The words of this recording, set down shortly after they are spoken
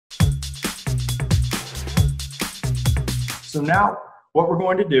So now what we're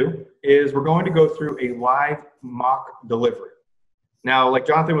going to do is we're going to go through a live mock delivery. Now, like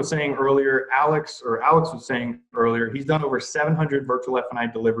Jonathan was saying earlier, Alex was saying earlier, he's done over 700 virtual F&I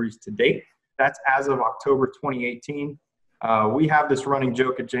deliveries to date. That's as of October 2018. We have this running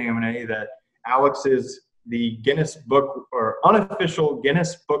joke at JM&A that Alex is the Guinness Book or unofficial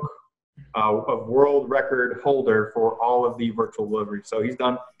Guinness Book of World Record holder for all of the virtual deliveries. So he's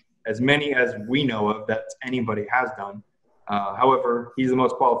done as many as we know of that anybody has done. However, he's the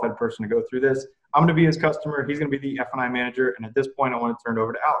most qualified person to go through this. I'm going to be his customer. He's going to be the F&I manager. And at this point, I want to turn it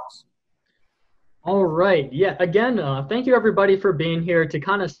over to Alex. All right. Yeah. Again, thank you everybody for being here to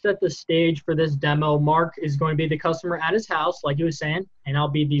kind of set the stage for this demo. Mark is going to be the customer at his house, like he was saying, and I'll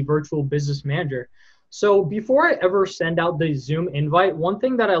be the virtual business manager. So before I ever send out the Zoom invite, one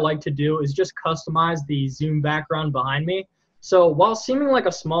thing that I like to do is just customize the Zoom background behind me. So while seeming like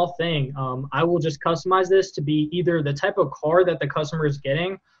a small thing, I will just customize this to be either the type of car that the customer is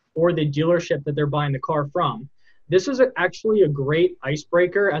getting or the dealership that they're buying the car from. This is actually a great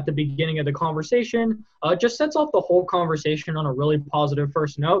icebreaker at the beginning of the conversation. Just sets off the whole conversation on a really positive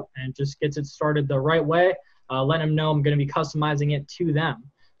first note and just gets it started the right way. Let them know I'm going to be customizing it to them.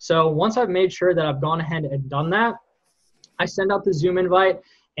 So once I've made sure that I've gone ahead and done that, I send out the Zoom invite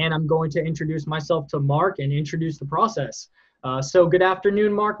and I'm going to introduce myself to Mark and introduce the process. So good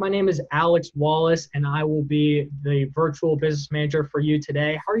afternoon, Mark. My name is Alex Wallace, and I will be the virtual business manager for you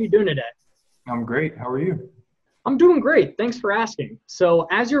today. How are you doing today? I'm great. How are you? I'm doing great. Thanks for asking. So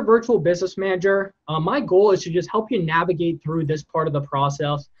as your virtual business manager, my goal is to just help you navigate through this part of the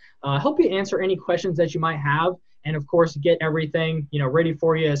process, help you answer any questions that you might have, and of course, get everything ready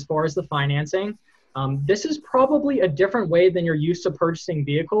for you as far as the financing. This is probably a different way than you're used to purchasing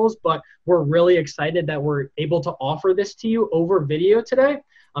vehicles, but we're really excited that we're able to offer this to you over video today.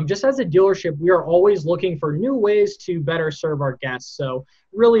 Just as a dealership, we are always looking for new ways to better serve our guests. So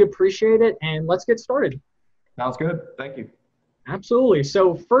really appreciate it, and let's get started. Sounds good. Thank you. Absolutely.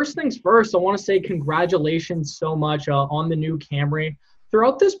 So first things first, I want to say congratulations so much on the new Camry.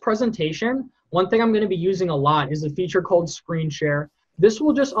 Throughout this presentation, one thing I'm going to be using a lot is a feature called Screen Share. This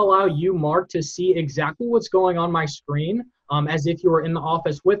will just allow you, Mark, to see exactly what's going on my screen as if you were in the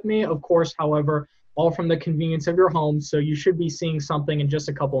office with me. Of course, however, all from the convenience of your home. So you should be seeing something in just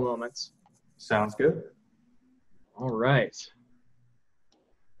a couple moments. Sounds good. All right.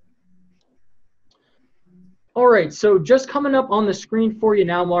 All right, so just coming up on the screen for you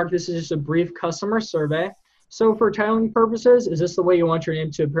now, Mark, this is just a brief customer survey. So for titling purposes, is this the way you want your name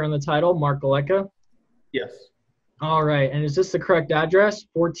to appear on the title, Mark Galeka? Yes. All right, and is this the correct address,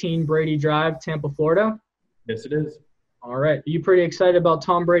 14 Brady Drive, Tampa, Florida? Yes, it is. All right, are you pretty excited about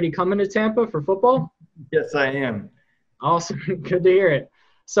Tom Brady coming to Tampa for football? Yes, I am. Awesome, good to hear it.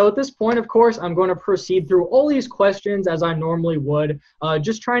 So at this point, of course, I'm going to proceed through all these questions as I normally would,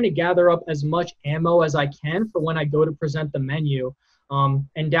 just trying to gather up as much ammo as I can for when I go to present the menu.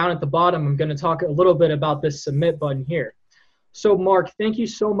 And down at the bottom, I'm going to talk a little bit about this submit button here. So Mark, thank you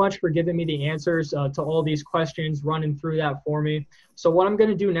so much for giving me the answers to all these questions, running through that for me. So what I'm going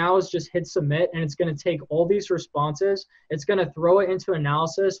to do now is just hit submit, and it's going to take all these responses. It's going to throw it into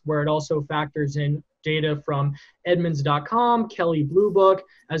analysis where it also factors in data from Edmunds.com, Kelley Blue Book,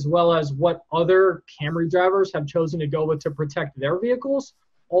 as well as what other Camry drivers have chosen to go with to protect their vehicles.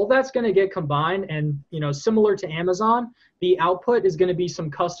 All that's going to get combined, and similar to Amazon, the output is going to be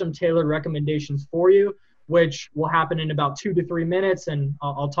some custom tailored recommendations for you, which will happen in about 2 to 3 minutes, and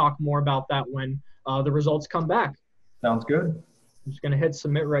I'll talk more about that when the results come back. Sounds good. I'm just going to hit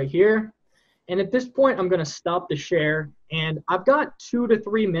submit right here. And at this point, I'm going to stop the share. And I've got 2 to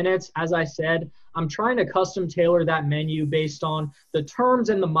 3 minutes. As I said, I'm trying to custom tailor that menu based on the terms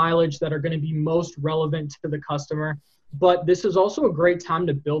and the mileage that are going to be most relevant to the customer. But this is also a great time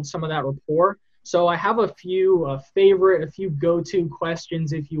to build some of that rapport. So I have a few a few go-to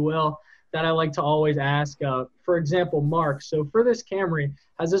questions, if you will, that I like to always ask. For example, Mark, so for this Camry,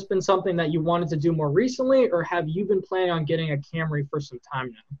 has this been something that you wanted to do more recently, or have you been planning on getting a Camry for some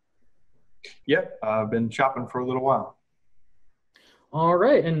time now? Yep, I've been shopping for a little while. All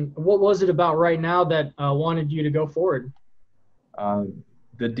right, and what was it about right now that wanted you to go forward?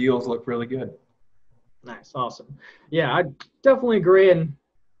 The deals look really good. Nice, awesome. Yeah, I definitely agree, and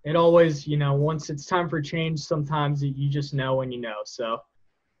it always, once it's time for change, sometimes you just know when you know, so.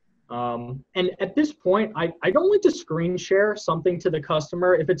 And at this point, I don't like to screen share something to the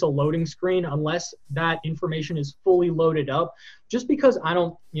customer if it's a loading screen unless that information is fully loaded up, just because I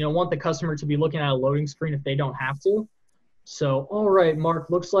don't want the customer to be looking at a loading screen if they don't have to. So, all right, Mark,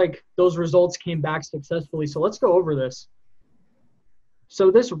 looks like those results came back successfully. So let's go over this. So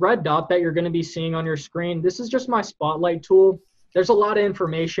this red dot that you're going to be seeing on your screen, this is just my spotlight tool. There's a lot of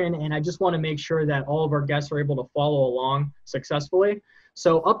information, and I just want to make sure that all of our guests are able to follow along successfully.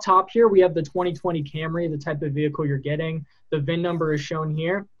 So up top here, we have the 2020 Camry, the type of vehicle you're getting. The VIN number is shown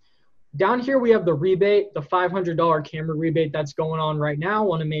here. Down here, we have the rebate, the $500 Camry rebate that's going on right now.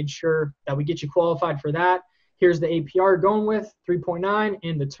 Want to make sure that we get you qualified for that. Here's the APR going with 3.9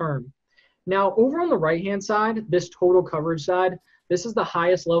 and the term. Now, over on the right-hand side, this total coverage side, this is the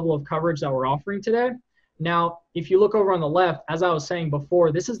highest level of coverage that we're offering today. Now, if you look over on the left, as I was saying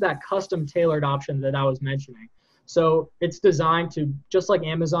before, this is that custom tailored option that I was mentioning. So it's designed to, just like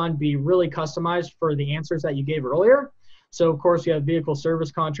Amazon, be really customized for the answers that you gave earlier. So, of course, you have vehicle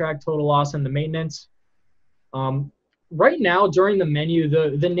service contract, total loss, and the maintenance. Right now, during the menu,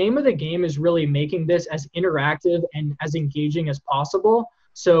 the name of the game is really making this as interactive and as engaging as possible.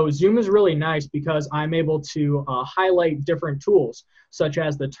 So Zoom is really nice because I'm able to highlight different tools, such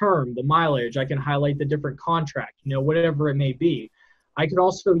as the term, the mileage. I can highlight the different contract, whatever it may be. I can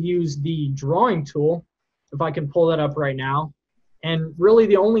also use the drawing tool, if I can pull that up right now. And really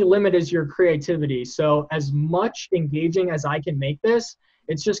the only limit is your creativity. So as much engaging as I can make this,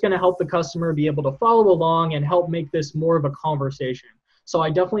 it's just going to help the customer be able to follow along and help make this more of a conversation. So I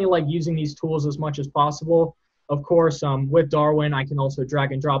definitely like using these tools as much as possible. Of course, with Darwin, I can also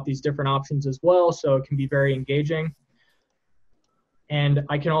drag and drop these different options as well, so it can be very engaging. And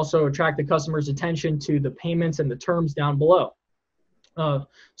I can also attract the customer's attention to the payments and the terms down below.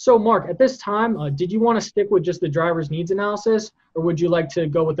 So Mark, at this time, did you want to stick with just the driver's needs analysis, or would you like to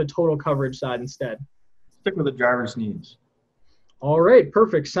go with the total coverage side instead? Stick with the driver's needs. All right,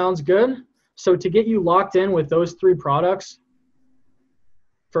 perfect. Sounds good. So to get you locked in with those three products,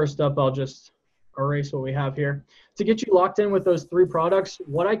 first up, I'll just erase what we have here. To get you locked in with those three products,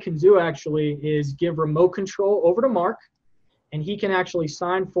 what I can do actually is give remote control over to Mark, and he can actually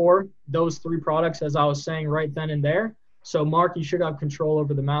sign for those three products as I was saying right then and there. So Mark, you should have control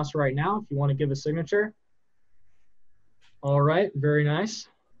over the mouse right now if you want to give a signature. All right, very nice.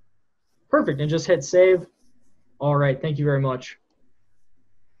 Perfect, and just hit save. All right, thank you very much.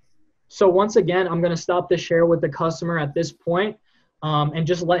 So once again, I'm going to stop the share with the customer at this point, and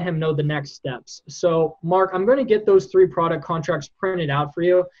just let him know the next steps. So Mark, I'm going to get those three product contracts printed out for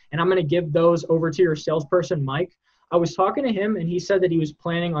you, and I'm going to give those over to your salesperson, Mike. I was talking to him, and he said that he was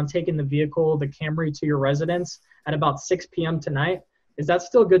planning on taking the vehicle, the Camry, to your residence at about 6 p.m. tonight. Is that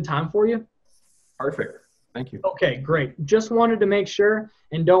still a good time for you? Perfect. Thank you. Okay, great. Just wanted to make sure,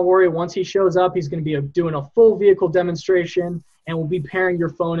 and don't worry, once he shows up, he's going to be doing a full vehicle demonstration, and we'll be pairing your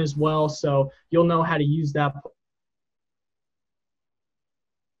phone as well, so you'll know how to use that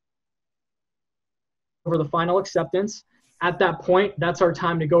over the final acceptance. At that point, that's our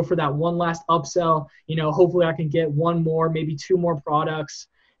time to go for that one last upsell. Hopefully I can get one more, maybe two more products.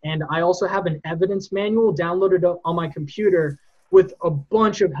 And I also have an evidence manual downloaded on my computer with a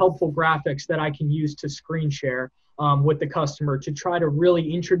bunch of helpful graphics that I can use to screen share with the customer to try to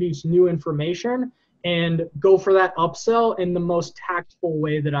really introduce new information and go for that upsell in the most tactful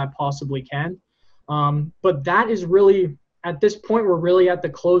way that I possibly can. But that is really, at this point, we're really at the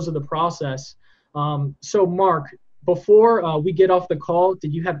close of the process. So Mark, before we get off the call,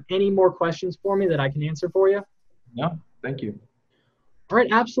 did you have any more questions for me that I can answer for you? No, thank you. All right,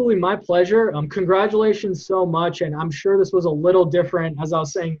 absolutely, my pleasure. Congratulations so much, and I'm sure this was a little different, as I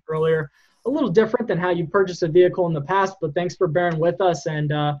was saying earlier, a little different than how you purchased a vehicle in the past, but thanks for bearing with us,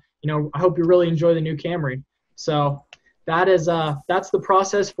 and I hope you really enjoy the new Camry. So that's the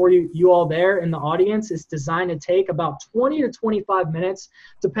process for you all there in the audience. It's designed to take about 20 to 25 minutes,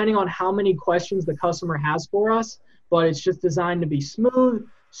 depending on how many questions the customer has for us, but it's just designed to be smooth,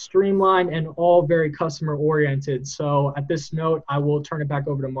 streamlined, and all very customer oriented. So at this note, I will turn it back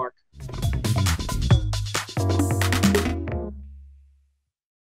over to Mark.